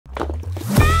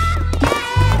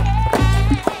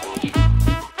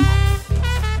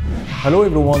Hello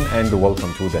everyone and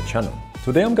welcome to the channel.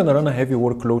 Today I'm gonna run a heavy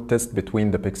workload test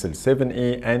between the Pixel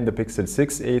 7a and the Pixel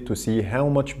 6a to see how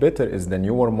much better is the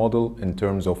newer model in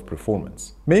terms of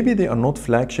performance. Maybe they are not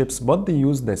flagships, but they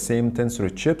use the same Tensor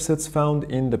chipsets found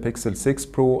in the Pixel 6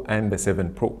 Pro and the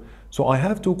 7 Pro. So I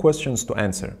have two questions to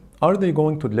answer. Are they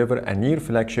going to deliver a near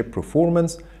flagship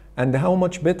performance? And how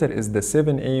much better is the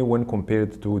 7a when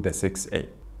compared to the 6a?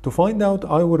 To find out,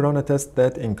 I will run a test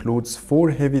that includes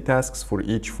 4 heavy tasks for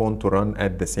each phone to run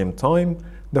at the same time.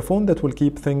 The phone that will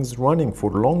keep things running for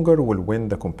longer will win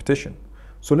the competition.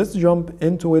 So let's jump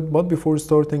into it, but before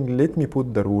starting, let me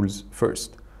put the rules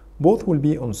first. Both will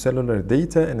be on cellular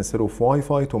data instead of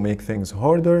Wi-Fi to make things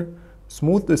harder.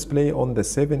 Smooth display on the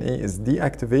 7a is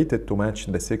deactivated to match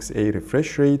the 6a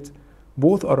refresh rate.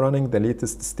 Both are running the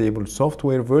latest stable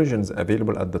software versions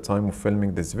available at the time of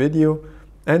filming this video.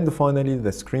 And finally,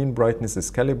 the screen brightness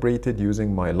is calibrated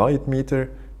using my light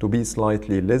meter to be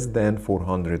slightly less than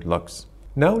 400 lux.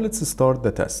 Now let's start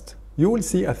the test. You will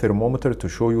see a thermometer to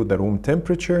show you the room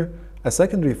temperature, a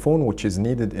secondary phone which is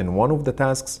needed in one of the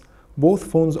tasks.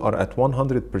 Both phones are at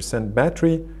 100%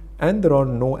 battery and there are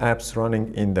no apps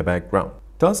running in the background.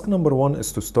 Task number 1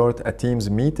 is to start a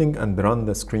Teams meeting and run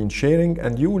the screen sharing,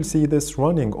 and you will see this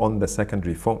running on the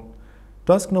secondary phone.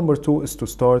 Task number 2 is to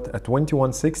start a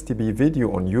 2160p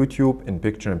video on YouTube in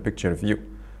picture-in-picture view.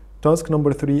 Task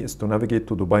number 3 is to navigate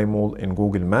to Dubai Mall in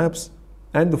Google Maps,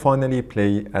 and finally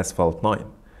play Asphalt 9.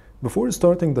 Before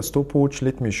starting the stopwatch,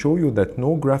 let me show you that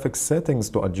no graphics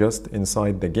settings to adjust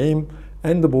inside the game,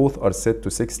 and both are set to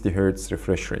 60Hz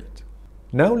refresh rate.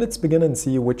 Now let's begin and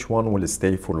see which one will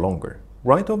stay for longer.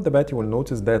 Right off the bat, you will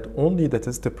notice that only the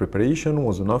test preparation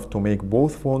was enough to make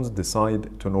both phones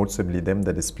decide to noticeably dim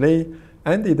the display,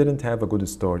 and they didn't have a good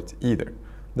start either.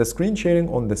 The screen sharing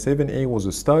on the 7a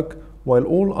was stuck, while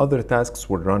all other tasks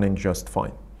were running just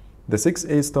fine. The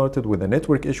 6a started with a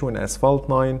network issue in Asphalt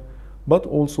 9, but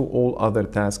also all other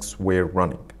tasks were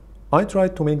running. I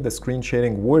tried to make the screen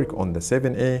sharing work on the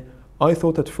 7a. I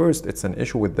thought at first it's an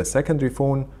issue with the secondary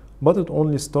phone, but it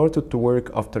only started to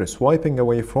work after swiping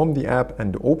away from the app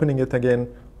and opening it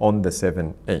again on the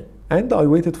 7a. And I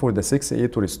waited for the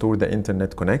 6a to restore the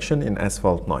internet connection in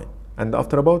Asphalt 9. And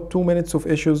after about 2 minutes of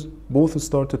issues, both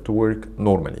started to work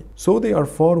normally. So they are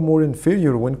far more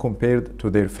inferior when compared to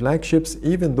their flagships,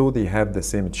 even though they have the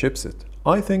same chipset.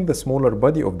 I think the smaller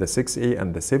body of the 6a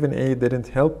and the 7a didn't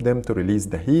help them to release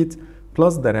the heat,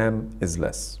 plus the RAM is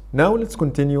less. Now let's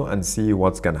continue and see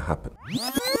what's gonna happen.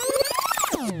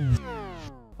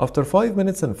 After 5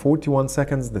 minutes and 41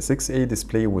 seconds, the 6a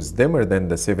display was dimmer than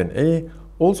the 7a.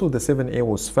 Also, the 7a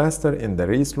was faster in the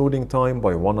race loading time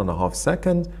by 1.5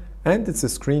 seconds, and its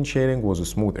screen sharing was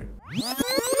smoother.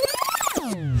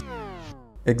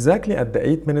 Exactly at the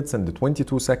 8 minutes and the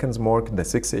 22 seconds mark, the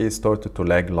 6a started to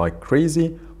lag like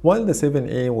crazy, while the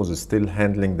 7a was still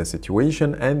handling the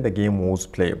situation and the game was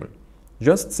playable.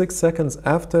 Just 6 seconds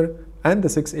after, and the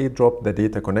 6a dropped the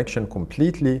data connection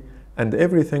completely, and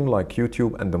everything like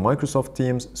YouTube and the Microsoft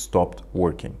Teams stopped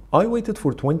working. I waited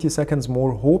for 20 seconds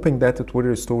more, hoping that it would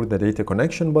restore the data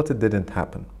connection, but it didn't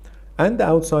happen. And the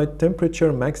outside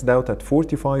temperature maxed out at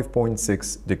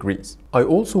 45.6 degrees. I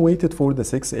also waited for the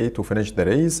 6a to finish the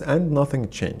race and nothing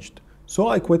changed. So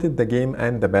I quitted the game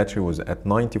and the battery was at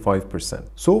 95%.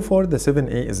 So far the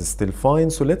 7a is still fine,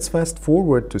 so let's fast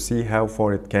forward to see how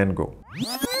far it can go.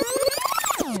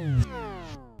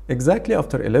 Exactly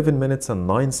after 11 minutes and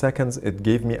 9 seconds, it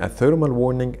gave me a thermal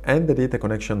warning and the data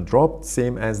connection dropped,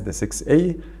 same as the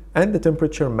 6a, and the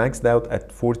temperature maxed out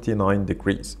at 49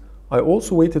 degrees. I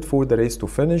also waited for the race to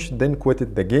finish, then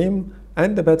quitted the game,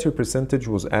 and the battery percentage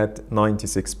was at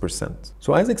 96%.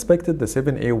 So as expected, the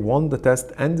 7a won the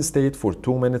test and stayed for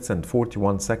 2 minutes and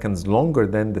 41 seconds longer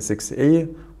than the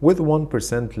 6a, with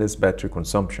 1% less battery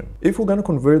consumption. If we're gonna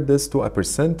convert this to a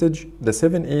percentage, the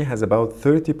 7a has about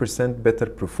 30% better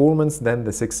performance than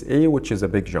the 6a, which is a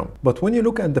big jump. But when you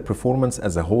look at the performance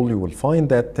as a whole, you will find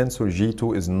that Tensor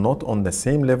G2 is not on the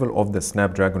same level of the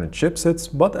Snapdragon chipsets,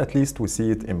 but at least we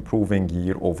see it improving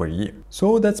year over year.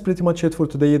 So that's pretty much it for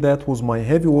today. That was my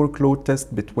heavy workload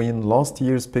test between last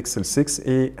year's Pixel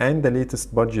 6a and the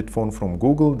latest budget phone from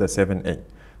Google, the 7a.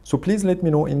 So please let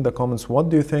me know in the comments what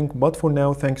do you think, but for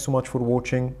now, thanks so much for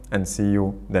watching and see you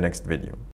in the next video.